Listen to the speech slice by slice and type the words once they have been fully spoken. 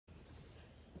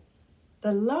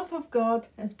The love of God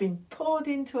has been poured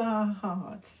into our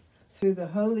hearts through the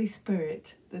Holy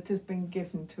Spirit that has been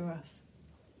given to us.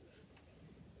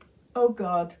 O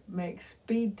God, make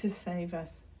speed to save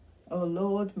us. O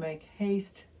Lord, make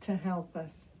haste to help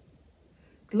us.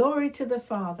 Glory to the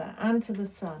Father, and to the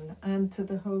Son, and to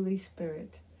the Holy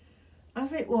Spirit,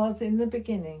 as it was in the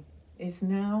beginning, is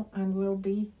now, and will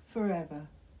be forever.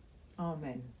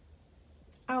 Amen.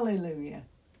 Alleluia.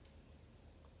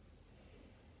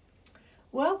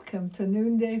 Welcome to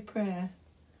Noonday Prayer.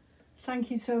 Thank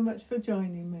you so much for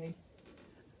joining me.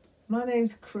 My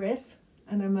name's Chris,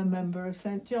 and I'm a member of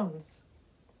St. John's.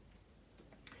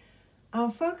 Our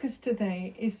focus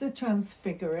today is the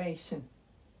Transfiguration.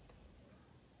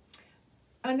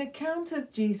 An account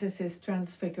of Jesus'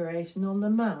 transfiguration on the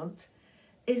Mount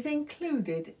is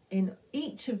included in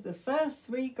each of the first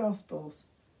 3 Gospels,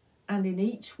 and in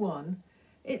each one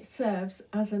it serves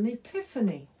as an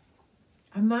epiphany,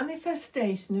 a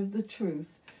manifestation of the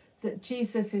truth that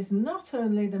Jesus is not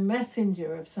only the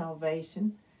messenger of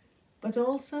salvation, but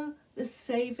also the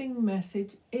saving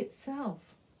message itself.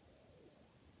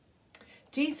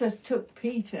 Jesus took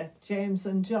Peter, James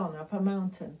and John up a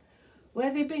mountain,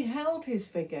 where they beheld his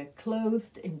figure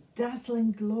clothed in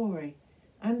dazzling glory,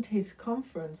 and his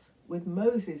conference with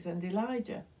Moses and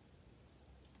Elijah.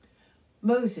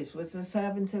 Moses was the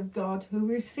servant of God who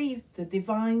received the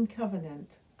divine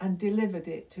covenant and delivered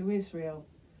it to Israel,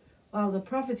 while the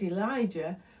prophet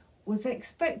Elijah was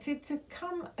expected to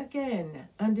come again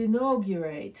and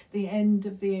inaugurate the end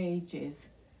of the ages,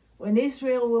 when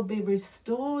Israel will be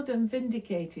restored and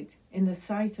vindicated in the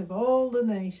sight of all the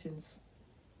nations.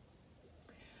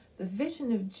 The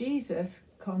vision of Jesus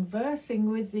conversing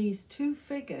with these 2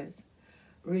 figures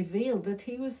revealed that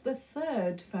he was the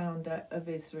 3rd founder of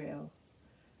Israel,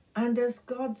 and as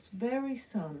God's very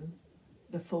Son,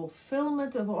 the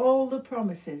fulfillment of all the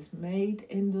promises made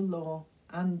in the law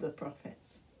and the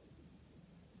prophets.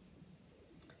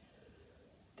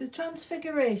 The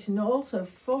Transfiguration also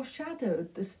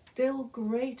foreshadowed the still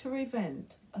greater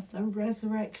event of the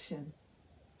resurrection,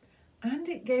 and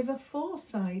it gave a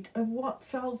foresight of what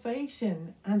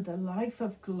salvation and the life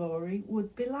of glory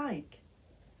would be like.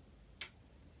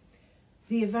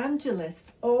 The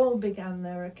evangelists all began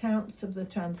their accounts of the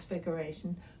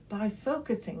Transfiguration by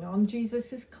focusing on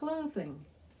Jesus' clothing.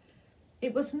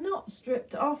 It was not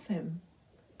stripped off him,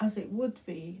 as it would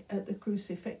be at the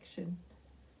crucifixion.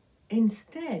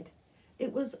 Instead,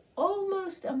 it was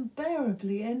almost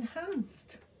unbearably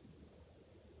enhanced.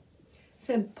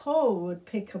 St. Paul would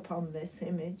pick up on this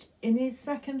image in his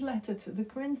 2nd letter to the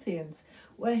Corinthians,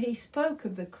 where he spoke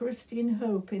of the Christian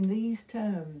hope in these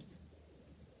terms.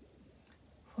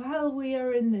 While we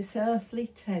are in this earthly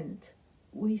tent,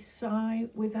 we sigh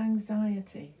with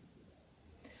anxiety.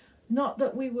 Not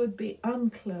that we would be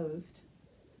unclothed,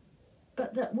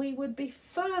 but that we would be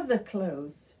further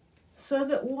clothed, so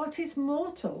that what is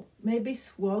mortal may be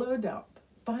swallowed up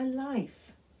by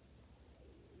life.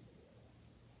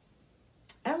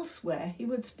 Elsewhere, he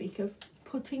would speak of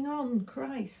putting on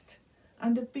Christ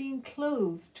and of being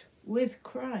clothed with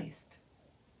Christ.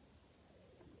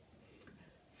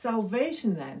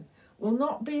 Salvation, then, will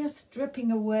not be a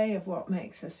stripping away of what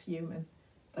makes us human,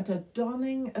 but a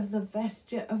donning of the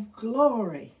vesture of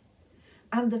glory.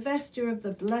 And the vesture of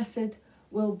the blessed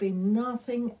will be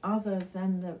nothing other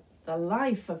than the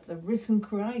life of the risen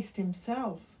Christ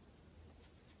himself.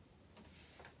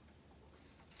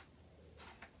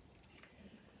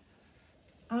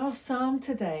 Our psalm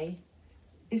today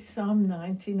is Psalm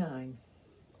 99.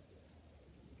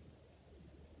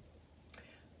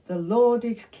 The Lord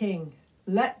is King,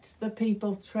 let the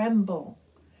people tremble.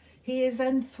 He is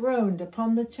enthroned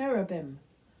upon the cherubim.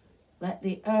 Let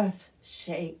the earth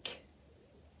shake.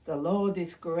 The Lord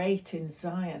is great in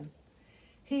Zion.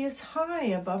 He is high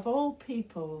above all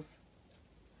peoples.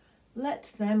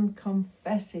 Let them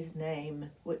confess his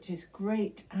name, which is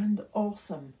great and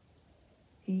awesome.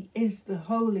 He is the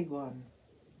Holy One.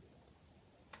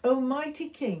 O mighty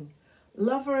King,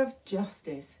 lover of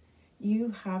justice,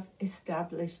 you have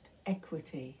established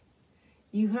equity.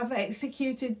 You have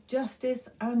executed justice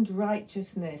and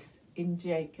righteousness in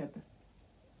Jacob.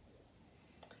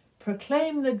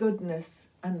 Proclaim the goodness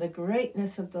and the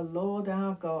greatness of the Lord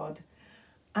our God,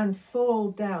 and fall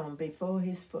down before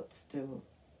his footstool.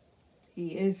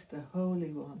 He is the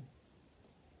Holy One.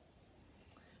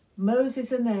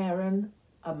 Moses and Aaron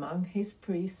among his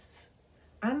priests,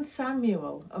 and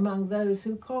Samuel among those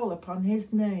who call upon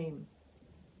his name.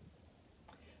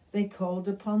 They called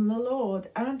upon the Lord,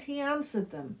 and he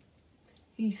answered them.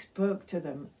 He spoke to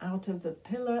them out of the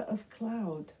pillar of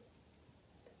cloud.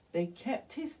 They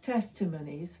kept his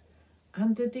testimonies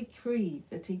and the decree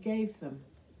that he gave them.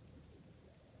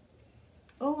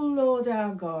 O Lord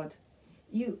our God,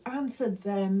 you answered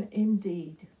them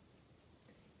indeed.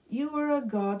 You were a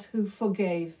God who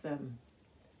forgave them,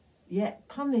 yet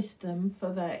punished them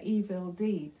for their evil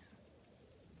deeds.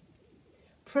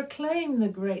 Proclaim the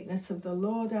greatness of the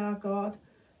Lord our God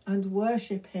and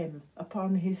worship him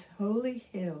upon his holy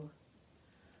hill.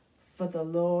 For the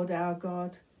Lord our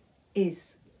God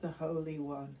is the Holy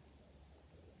One.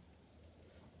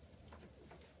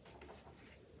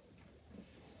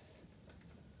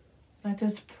 Let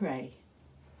us pray.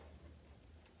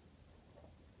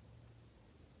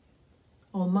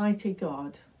 Almighty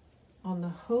God, on the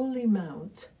Holy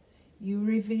Mount, you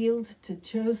revealed to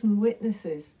chosen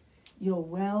witnesses your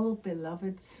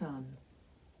well-beloved Son,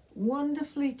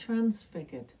 wonderfully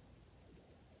transfigured.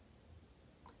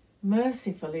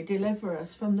 Mercifully deliver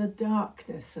us from the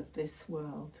darkness of this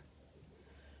world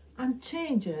and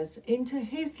change us into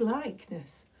his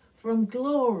likeness from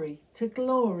glory to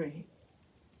glory.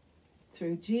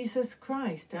 Through Jesus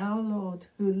Christ our Lord,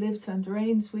 who lives and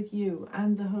reigns with you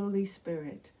and the Holy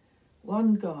Spirit,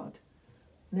 one God,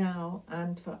 now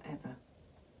and forever.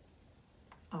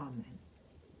 Amen.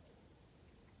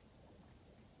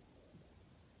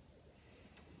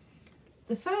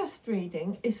 The first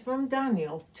reading is from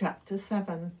Daniel chapter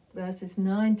 7, verses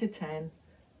 9 to 10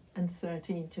 and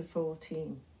 13 to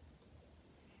 14.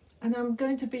 And I'm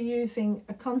going to be using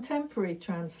a contemporary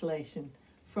translation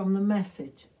from the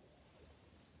Message.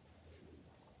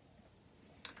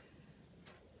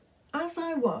 As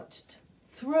I watched,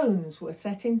 thrones were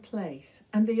set in place,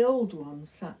 and the old one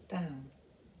sat down.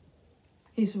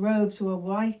 His robes were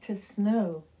white as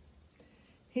snow.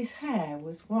 His hair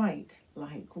was white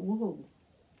like wool.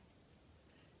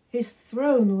 His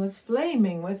throne was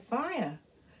flaming with fire,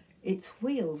 its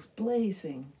wheels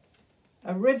blazing.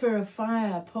 A river of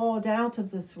fire poured out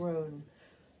of the throne.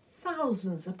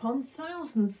 Thousands upon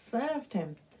thousands served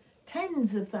him.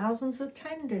 Tens of thousands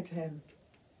attended him.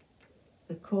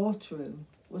 The courtroom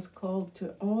was called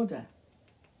to order,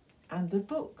 and the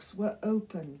books were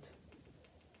opened.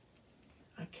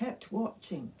 I kept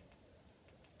watching.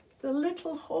 The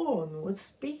little horn was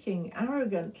speaking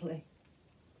arrogantly.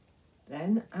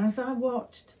 Then, as I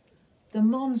watched, the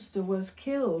monster was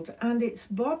killed and its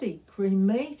body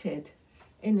cremated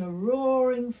in a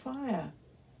roaring fire.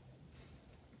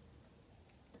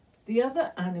 The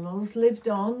other animals lived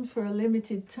on for a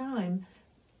limited time,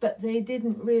 but they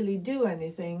didn't really do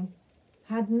anything,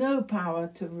 had no power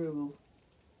to rule.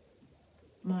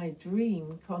 My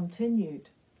dream continued.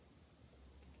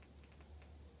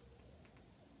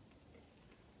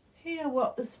 Hear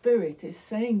what the Spirit is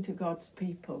saying to God's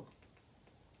people.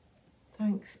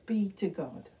 Thanks be to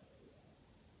God.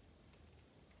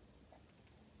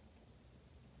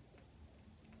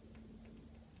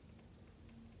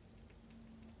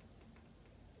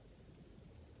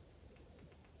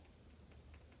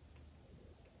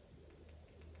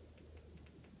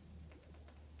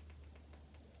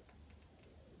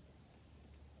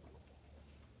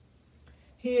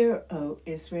 Hear, O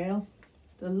Israel,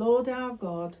 the Lord our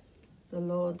God, the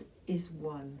Lord is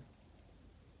one.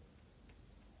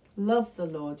 Love the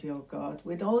Lord your God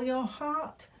with all your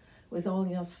heart, with all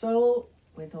your soul,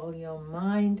 with all your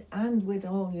mind, and with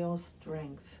all your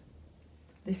strength.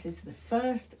 This is the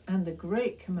first and the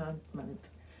great commandment.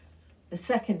 The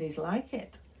second is like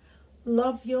it.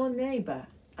 Love your neighbour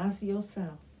as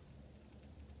yourself.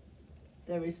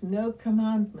 There is no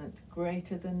commandment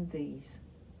greater than these.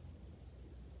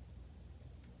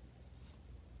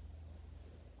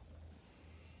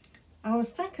 Our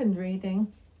second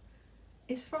reading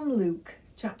is from Luke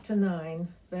chapter 9,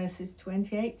 verses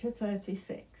 28 to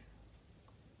 36.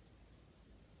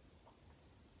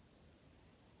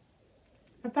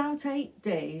 About 8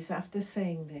 days after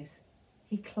saying this,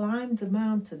 he climbed the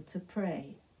mountain to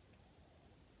pray,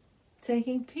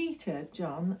 taking Peter,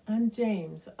 John, and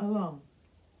James along.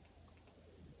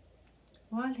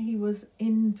 While he was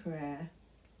in prayer,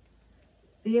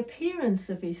 the appearance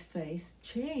of his face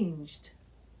changed,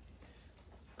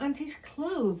 and his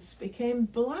clothes became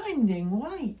blinding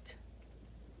white.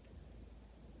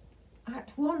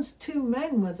 At once 2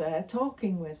 men were there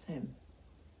talking with him.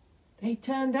 They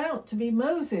turned out to be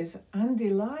Moses and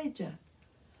Elijah,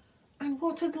 and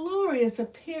what a glorious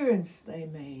appearance they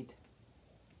made.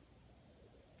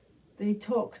 They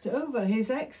talked over his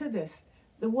exodus,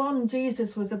 the one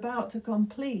Jesus was about to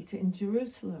complete in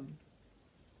Jerusalem.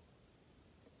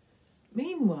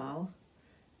 Meanwhile,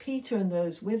 Peter and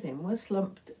those with him were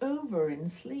slumped over in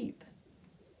sleep.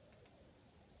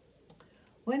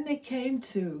 When they came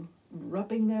to,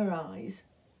 rubbing their eyes,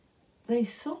 they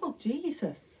saw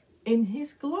Jesus in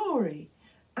his glory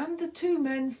and the two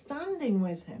men standing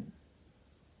with him.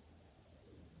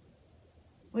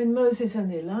 When Moses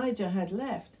and Elijah had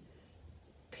left,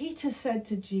 Peter said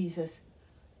to Jesus,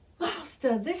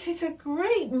 "Master, this is a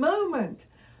great moment.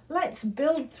 Let's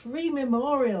build 3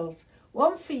 memorials,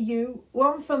 one for you,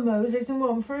 one for Moses, and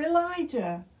one for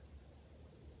Elijah."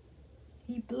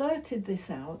 He blurted this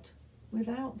out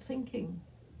without thinking.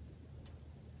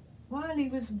 While he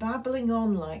was babbling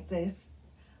on like this,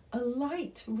 a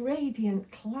light,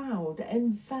 radiant cloud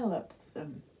enveloped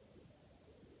them.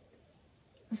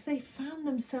 As they found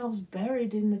themselves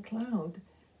buried in the cloud,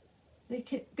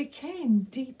 they became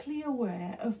deeply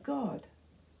aware of God.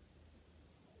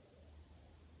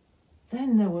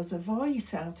 Then there was a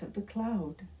voice out of the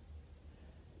cloud.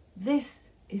 "This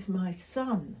is my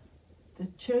Son, the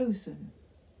chosen.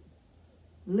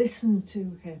 Listen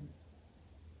to him."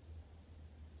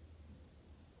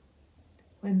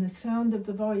 When the sound of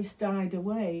the voice died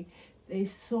away, they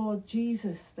saw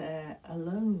Jesus there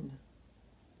alone.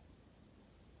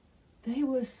 They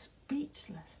were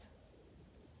speechless,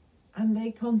 and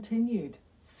they continued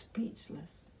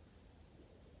speechless,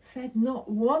 said not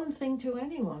one thing to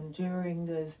anyone during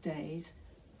those days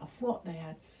of what they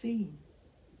had seen.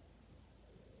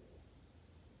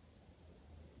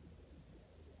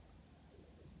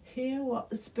 Hear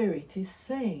what the Spirit is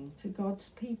saying to God's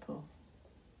people.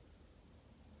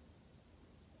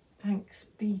 Thanks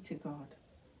be to God.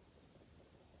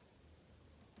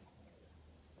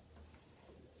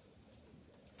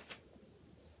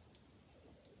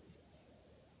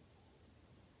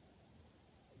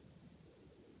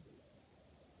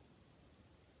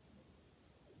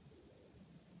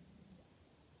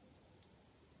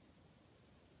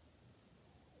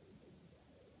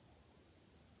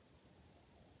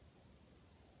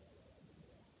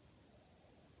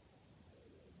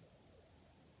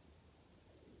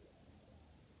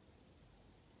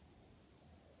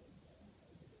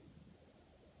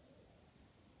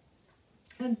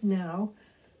 And now,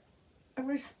 a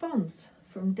response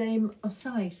from Dame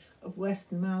Osaith of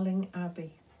West Malling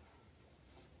Abbey.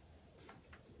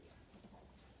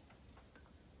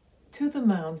 To the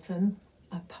mountain,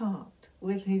 apart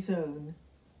with his own,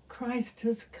 Christ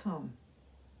has come.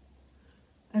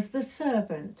 As the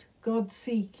servant, God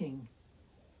seeking,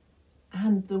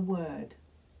 and the Word,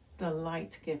 the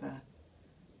light giver,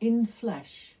 in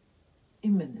flesh,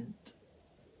 imminent.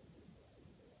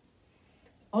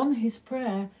 On his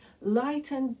prayer, light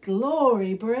and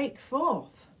glory break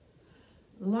forth.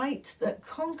 Light that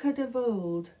conquered of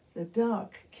old the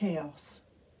dark chaos,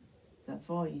 the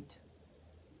void.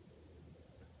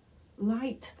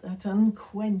 Light that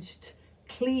unquenched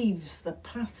cleaves the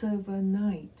Passover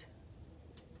night.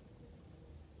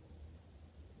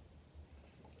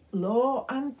 Law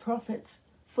and prophets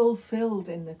fulfilled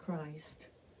in the Christ,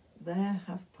 there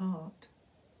have part.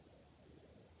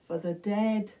 For the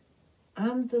dead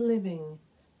and the living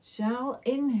shall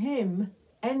in him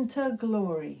enter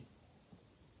glory,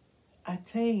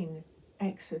 attain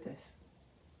Exodus.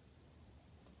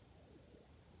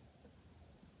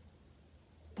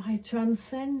 By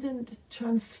transcendent,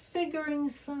 transfiguring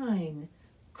sign,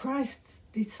 Christ's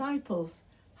disciples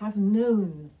have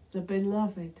known the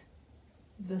beloved,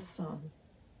 the Son.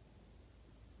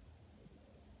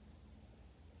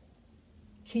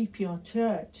 Keep your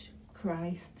church,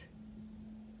 Christ,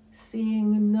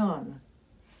 seeing none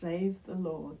save the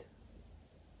Lord.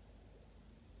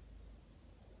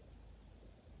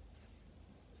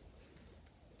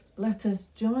 Let us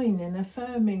join in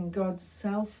affirming God's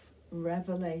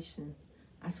self-revelation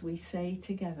as we say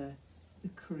together the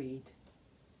Creed.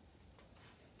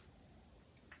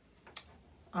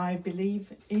 I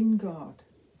believe in God,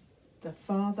 the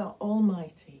Father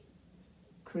Almighty,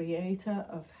 creator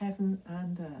of heaven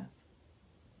and earth.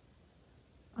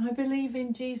 I believe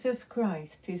in Jesus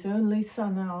Christ, his only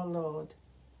Son, our Lord.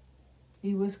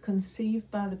 He was conceived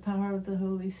by the power of the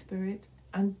Holy Spirit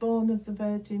and born of the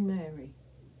Virgin Mary.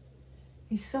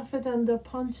 He suffered under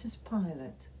Pontius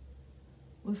Pilate,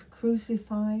 was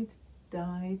crucified,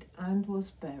 died, and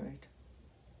was buried.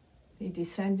 He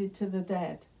descended to the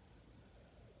dead.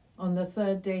 On the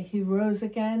third day he rose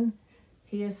again.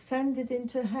 He ascended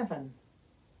into heaven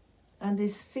and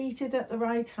is seated at the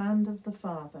right hand of the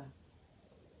Father.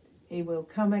 He will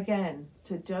come again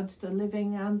to judge the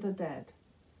living and the dead.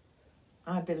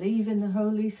 I believe in the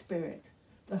Holy Spirit,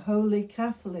 the Holy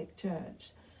Catholic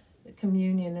Church, the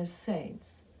communion of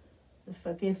saints, the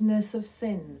forgiveness of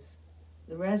sins,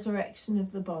 the resurrection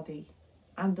of the body,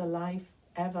 and the life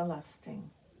everlasting.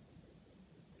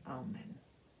 Amen.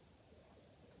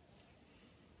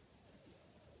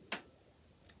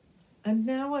 And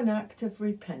now an act of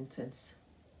repentance.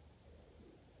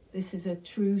 This is a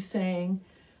true saying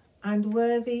and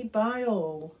worthy by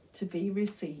all to be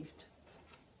received.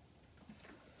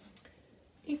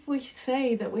 If we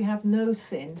say that we have no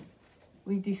sin,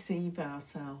 we deceive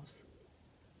ourselves,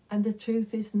 and the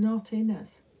truth is not in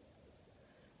us.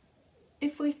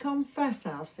 If we confess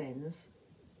our sins,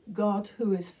 God,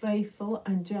 who is faithful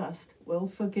and just, will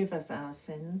forgive us our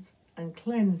sins and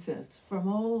cleanse us from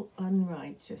all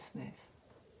unrighteousness.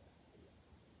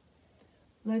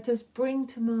 Let us bring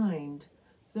to mind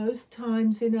those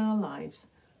times in our lives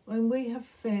when we have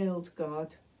failed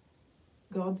God,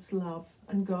 God's love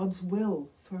and God's will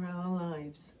for our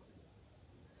lives.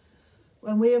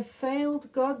 When we have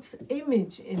failed God's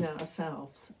image in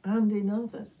ourselves and in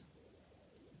others.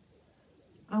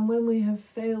 And when we have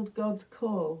failed God's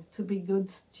call to be good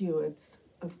stewards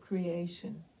of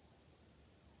creation.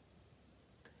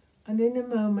 And in a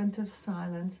moment of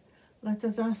silence, let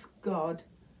us ask God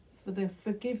for the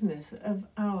forgiveness of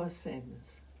our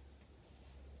sins.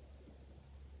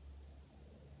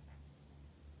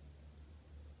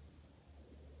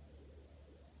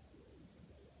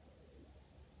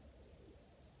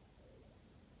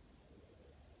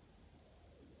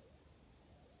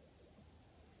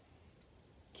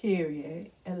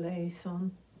 Kyrie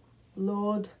eleison,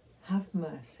 Lord, have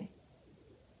mercy.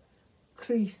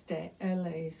 Christe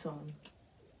eleison,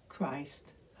 Christ,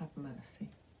 have mercy.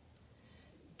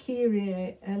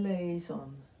 Kyrie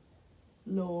eleison,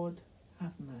 Lord,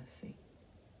 have mercy.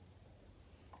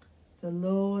 The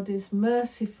Lord is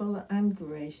merciful and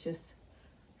gracious,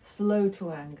 slow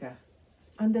to anger,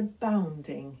 and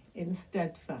abounding in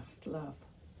steadfast love.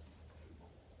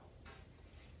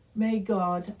 May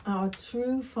God, our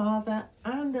true Father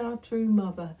and our true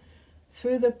Mother,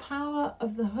 through the power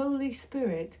of the Holy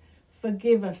Spirit,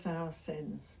 forgive us our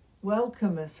sins,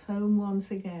 welcome us home once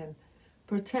again,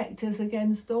 protect us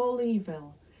against all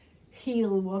evil,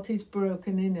 heal what is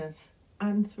broken in us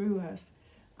and through us,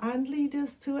 and lead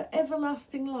us to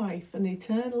everlasting life and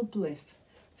eternal bliss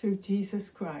through Jesus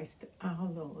Christ our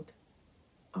Lord.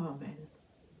 Amen.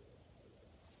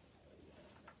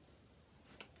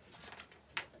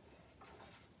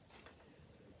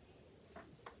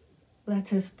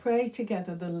 Let us pray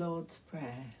together the Lord's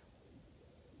Prayer.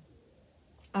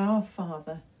 Our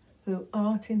Father, who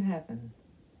art in heaven,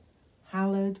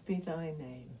 hallowed be thy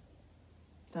name.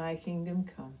 Thy kingdom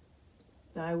come,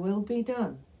 thy will be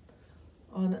done,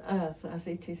 on earth as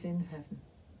it is in heaven.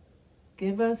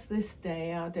 Give us this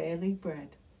day our daily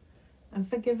bread, and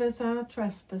forgive us our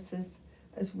trespasses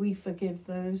as we forgive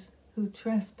those who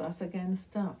trespass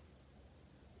against us.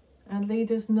 And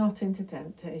lead us not into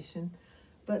temptation,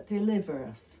 but deliver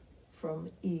us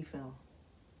from evil.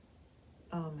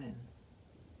 Amen.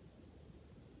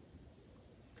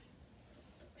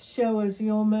 Show us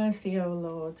your mercy, O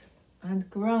Lord, and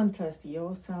grant us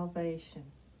your salvation.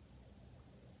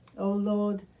 O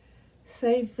Lord,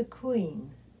 save the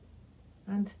Queen,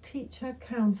 and teach her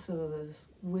counselors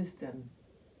wisdom.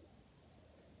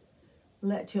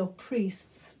 Let your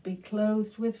priests be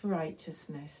clothed with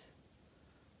righteousness.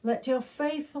 Let your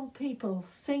faithful people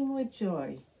sing with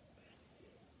joy.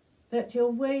 Let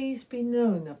your ways be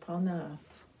known upon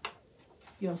earth,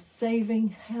 your saving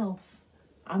health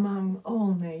among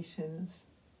all nations.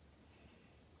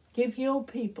 Give your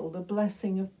people the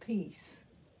blessing of peace,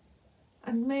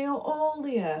 and may all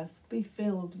the earth be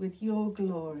filled with your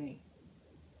glory.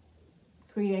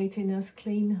 Create in us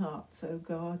clean hearts, O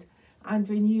God, and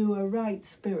renew a right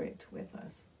spirit with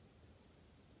us.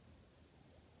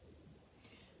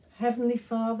 Heavenly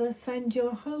Father, send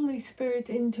your Holy Spirit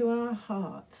into our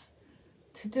hearts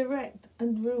to direct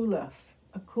and rule us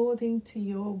according to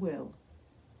your will,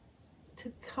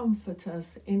 to comfort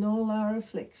us in all our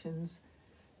afflictions,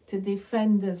 to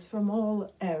defend us from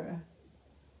all error,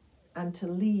 and to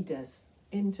lead us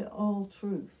into all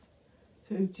truth,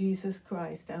 through Jesus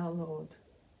Christ our Lord.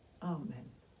 Amen.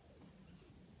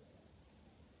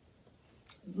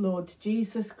 Lord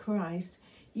Jesus Christ,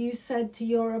 you said to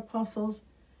your apostles,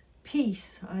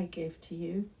 "Peace I give to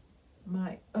you,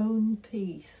 my own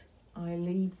peace I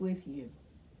leave with you."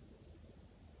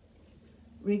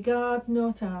 Regard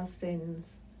not our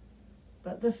sins,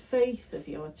 but the faith of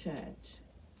your church,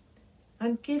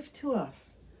 and give to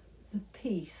us the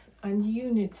peace and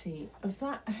unity of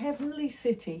that heavenly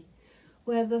city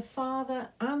where the Father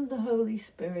and the Holy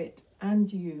Spirit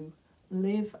and you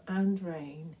live and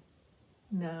reign,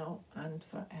 now and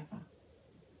forever.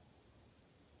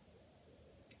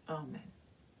 Amen.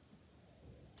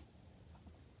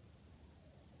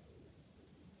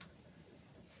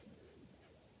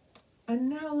 And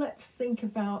now let's think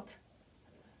about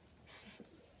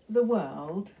the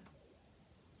world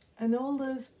and all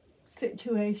those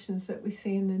situations that we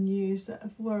see in the news that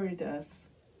have worried us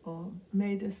or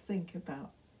made us think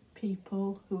about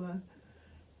people who are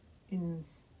in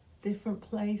different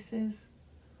places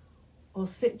or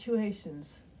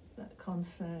situations that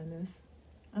concern us,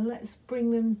 and let's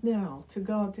bring them now to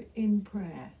God in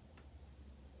prayer.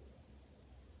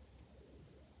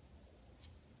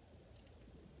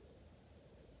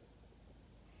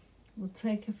 We'll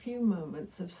take a few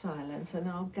moments of silence and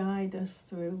I'll guide us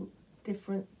through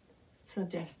different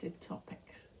suggested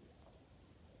topics.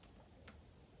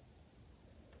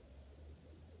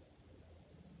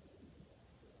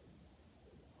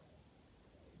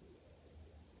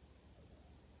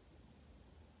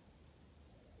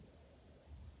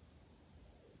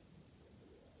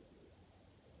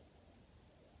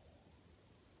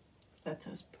 Let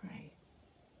us pray.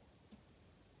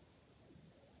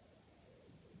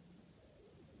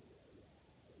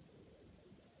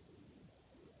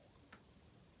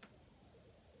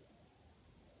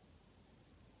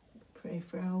 Pray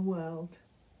for our world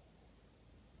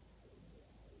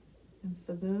and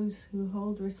for those who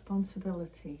hold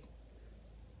responsibility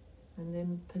and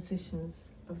in positions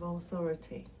of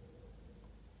authority.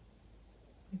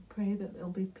 We pray that there'll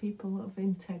be people of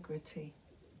integrity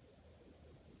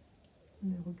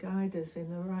and they will guide us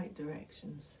in the right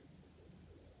directions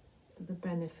for the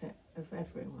benefit of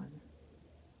everyone.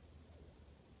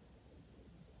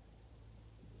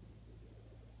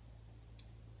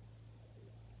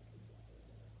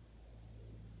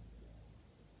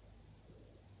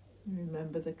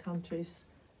 Remember the countries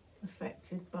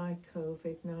affected by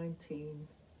COVID-19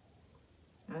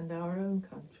 and our own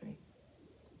country,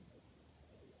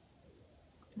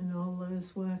 and all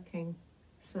those working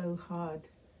so hard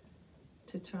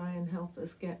to try and help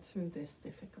us get through this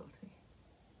difficulty.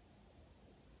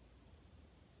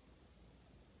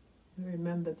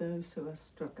 Remember those who are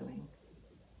struggling.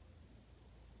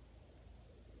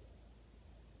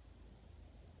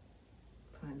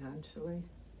 Financially,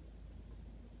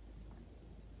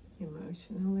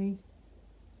 emotionally,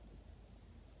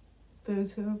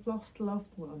 those who have lost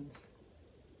loved ones.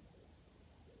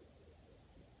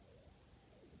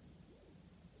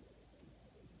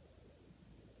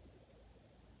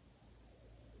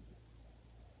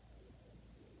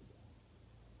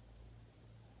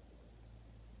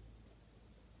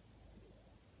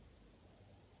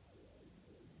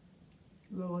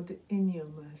 Lord, in your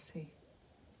mercy,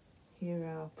 hear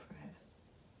our prayer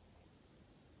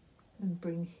and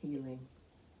bring healing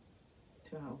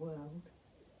to our world.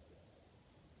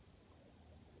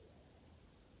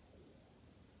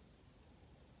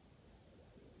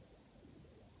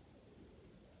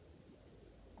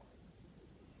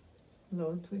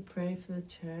 Lord, we pray for the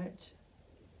church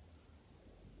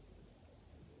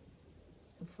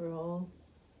and for all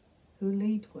who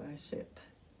lead worship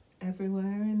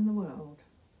everywhere in the world.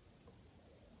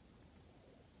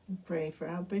 We pray for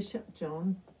our Bishop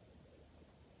John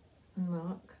and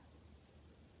Mark,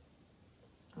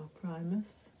 our Primus.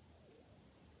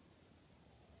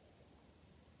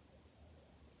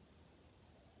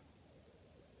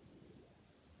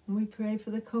 And we pray for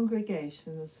the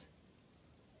congregations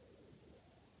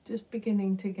just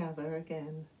beginning to gather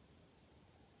again.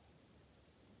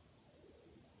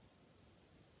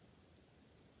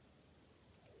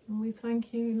 And we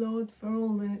thank you, Lord, for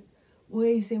all the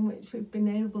ways in which we've been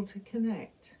able to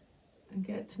connect and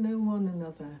get to know one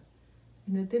another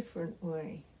in a different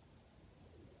way.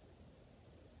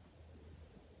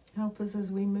 Help us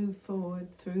as we move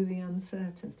forward through the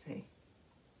uncertainty.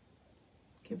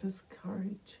 Give us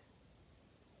courage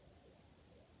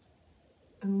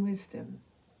and wisdom.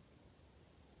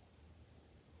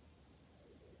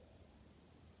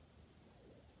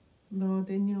 Lord,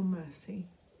 in your mercy,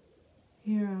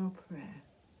 hear our prayer.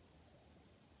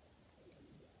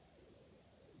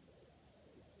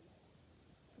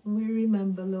 We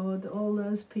remember, Lord, all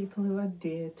those people who are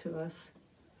dear to us,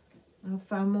 our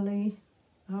family,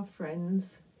 our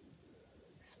friends,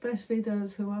 especially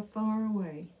those who are far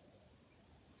away.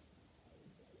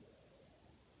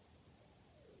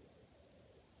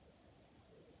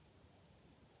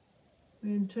 We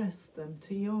entrust them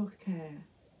to your care.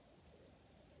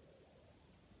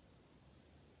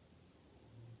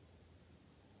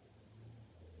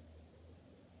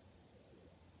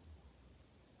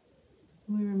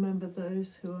 We remember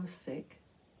those who are sick,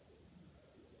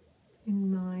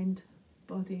 in mind,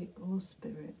 body or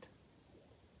spirit.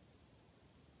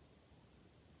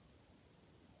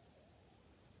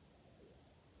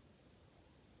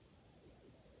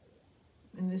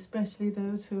 And especially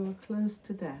those who are close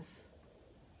to death.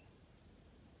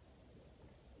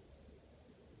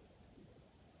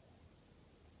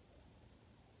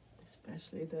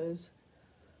 especially those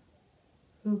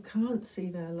who can't see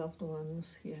their loved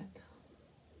ones yet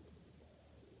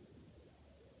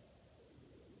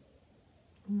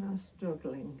and are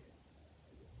struggling.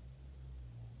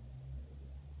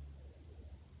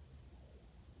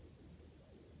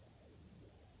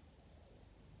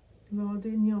 Lord,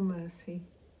 in your mercy,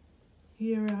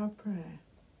 hear our prayer.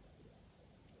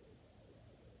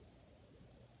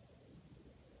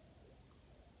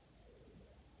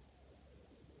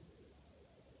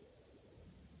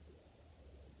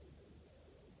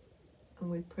 And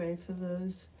we pray for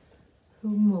those who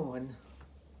mourn,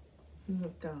 who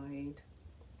have died.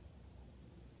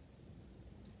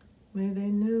 May they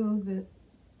know the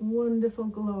wonderful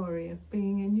glory of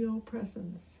being in your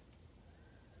presence.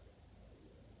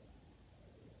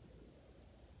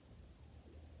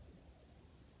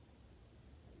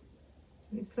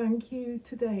 We thank you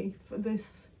today for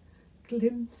this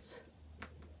glimpse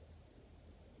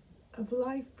of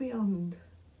life beyond,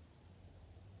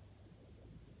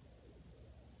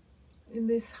 in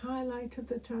this highlight of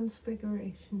the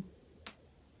Transfiguration.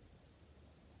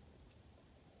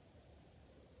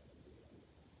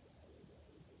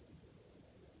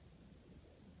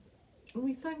 And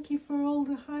we thank you for all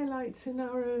the highlights in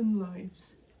our own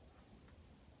lives,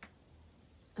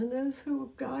 and those who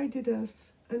have guided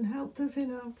us and helped us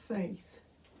in our faith.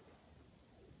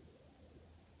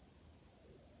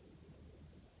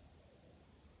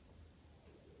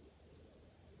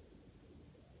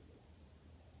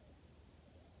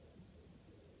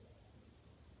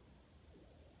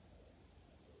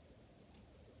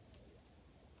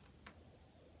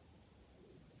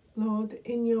 Lord,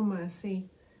 in your mercy,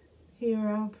 hear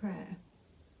our prayer.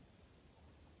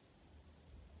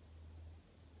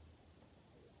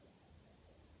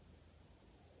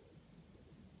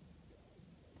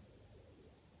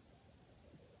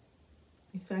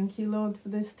 We thank you, Lord, for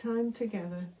this time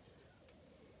together,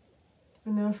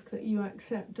 and ask that you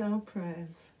accept our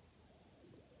prayers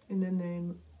in the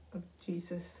name of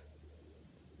Jesus,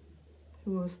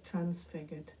 who was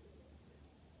transfigured.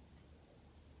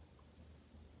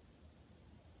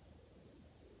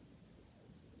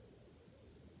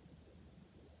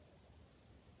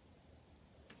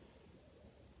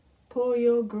 Pour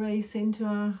your grace into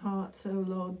our hearts, O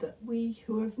Lord, that we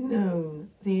who have known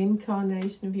the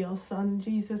incarnation of your Son,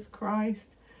 Jesus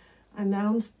Christ,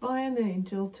 announced by an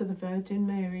angel to the Virgin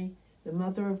Mary, the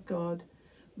Mother of God,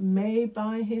 may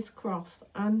by his cross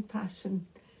and passion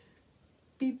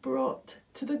be brought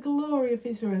to the glory of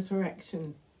his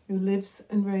resurrection, who lives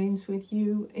and reigns with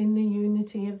you in the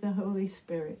unity of the Holy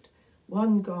Spirit,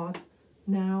 one God,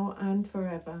 now and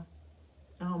forever.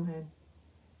 Amen.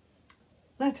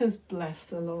 Let us bless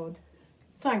the Lord.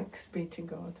 Thanks be to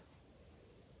God.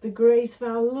 The grace of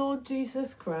our Lord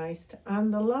Jesus Christ,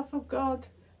 and the love of God,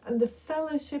 and the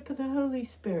fellowship of the Holy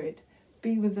Spirit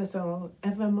be with us all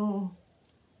evermore.